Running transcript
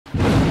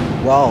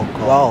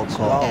Welcome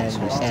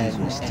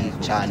and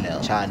Steve channel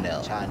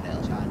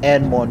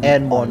and more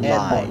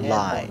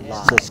online.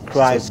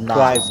 Subscribe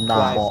now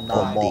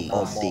for more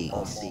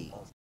updates.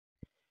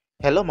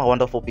 Hello my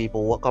wonderful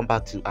people, welcome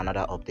back to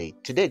another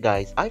update. Today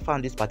guys, I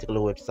found this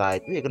particular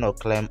website where you're gonna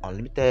claim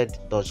unlimited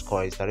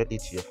DOGECOINs directly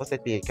to your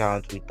faucet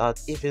account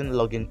without even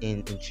logging in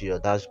into your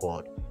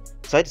dashboard.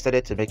 So I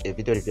decided to make a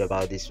video review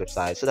about this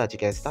website so that you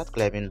can start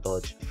claiming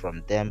Doge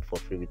from them for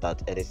free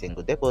without any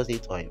single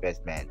deposit or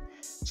investment.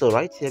 So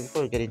right here,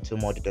 before we get into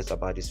more details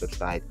about this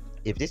website,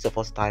 if this is your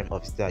first time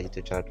of visiting our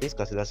YouTube channel, please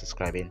consider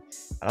subscribing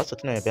and also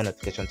turn on your bell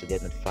notification to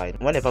get notified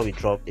whenever we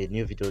drop a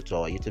new video to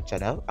our YouTube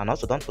channel. And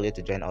also don't forget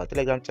to join our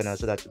Telegram channel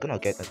so that you're gonna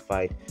get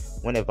notified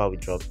whenever we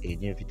drop a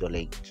new video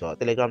link to our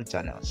Telegram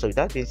channel. So with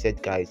that being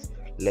said guys,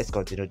 let's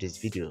continue this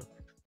video.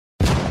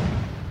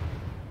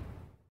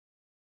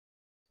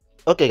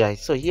 Okay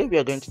guys, so here we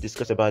are going to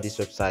discuss about this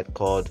website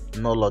called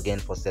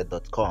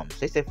nologinfaucet.com.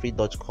 So it's a free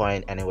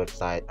Dogecoin earning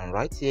website, and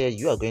right here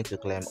you are going to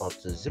claim up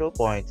to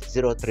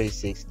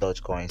 0.036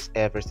 Dogecoins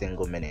every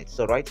single minute.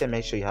 So right here,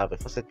 make sure you have a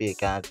faucet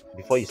account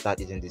before you start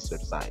using this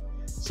website.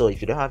 So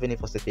if you don't have any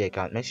faucet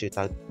account, make sure you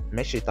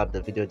tap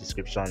the video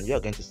description. You are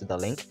going to see the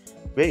link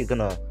where you're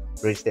gonna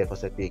register a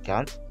faucet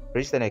account.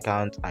 Register an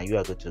account and you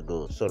are good to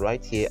go. So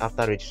right here,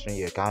 after registering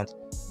your account,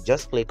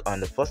 just click on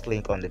the first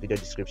link on the video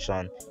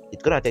description.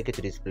 It's gonna take you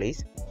to this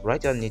place.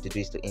 Right, all you need to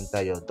do is to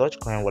enter your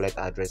Dogecoin wallet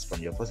address from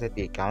your faucet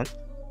account,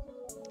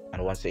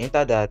 and once you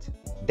enter that,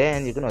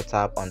 then you're gonna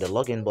tap on the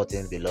login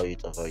button below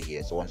it over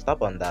here. So once you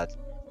tap on that,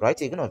 right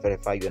here, you're gonna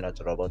verify you're not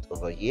a robot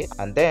over here,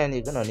 and then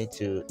you're gonna need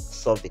to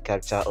solve the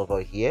captcha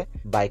over here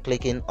by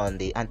clicking on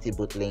the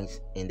anti-boot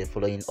links in the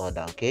following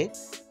order. Okay,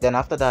 then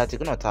after that, you're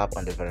gonna tap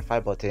on the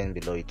verify button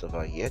below it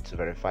over here to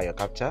verify your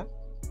captcha.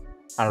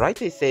 And right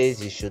here it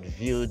says you should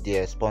view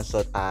their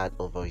sponsored ad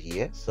over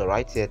here. So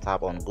right here,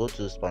 tap on go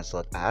to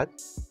sponsored ad.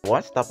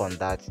 Once you tap on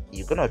that,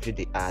 you're gonna view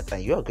the ad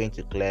and you are going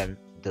to claim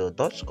the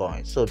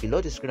Dogecoin. So below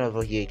the screen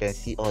over here, you can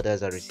see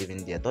others are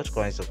receiving their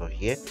Dogecoins over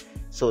here.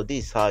 So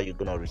this is how you're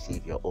gonna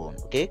receive your own.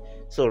 Okay,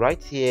 so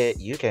right here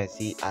you can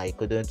see I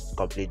couldn't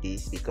complete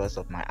this because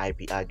of my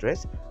IP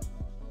address.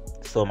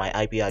 So my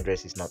IP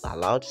address is not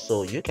allowed,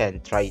 so you can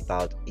try it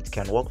out, it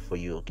can work for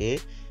you. Okay,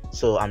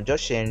 so I'm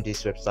just sharing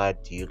this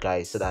website to you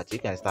guys so that you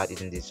can start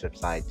using this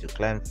website to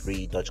claim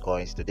free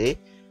Dogecoins today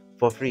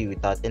for free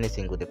without any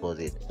single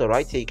deposit. So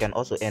right here, you can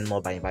also earn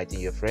more by inviting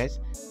your friends.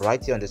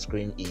 Right here on the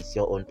screen is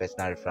your own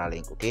personal referral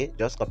link. Okay,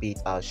 just copy it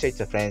out, share it to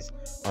your friends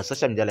on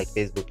social media like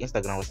Facebook,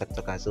 Instagram, WhatsApp,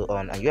 TikTok, and so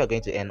on, and you are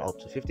going to earn up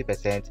to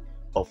 50%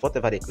 of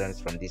whatever they claim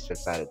from this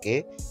website.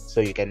 Okay, so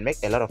you can make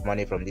a lot of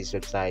money from this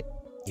website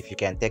if you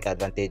can take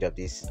advantage of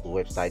this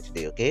website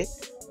today. Okay,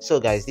 so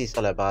guys, this is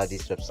all about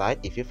this website.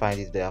 If you find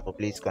this helpful,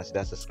 please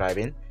consider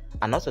subscribing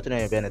and also turn on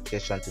your bell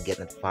notification to get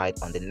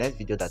notified on the next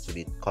video that will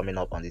be coming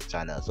up on this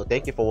channel. So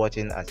thank you for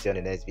watching and see you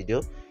on the next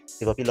video.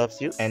 Steve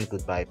loves you and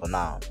goodbye for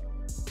now.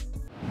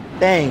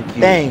 Thank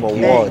you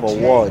for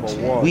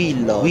watching. We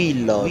love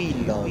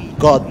you.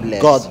 God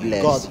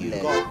bless you.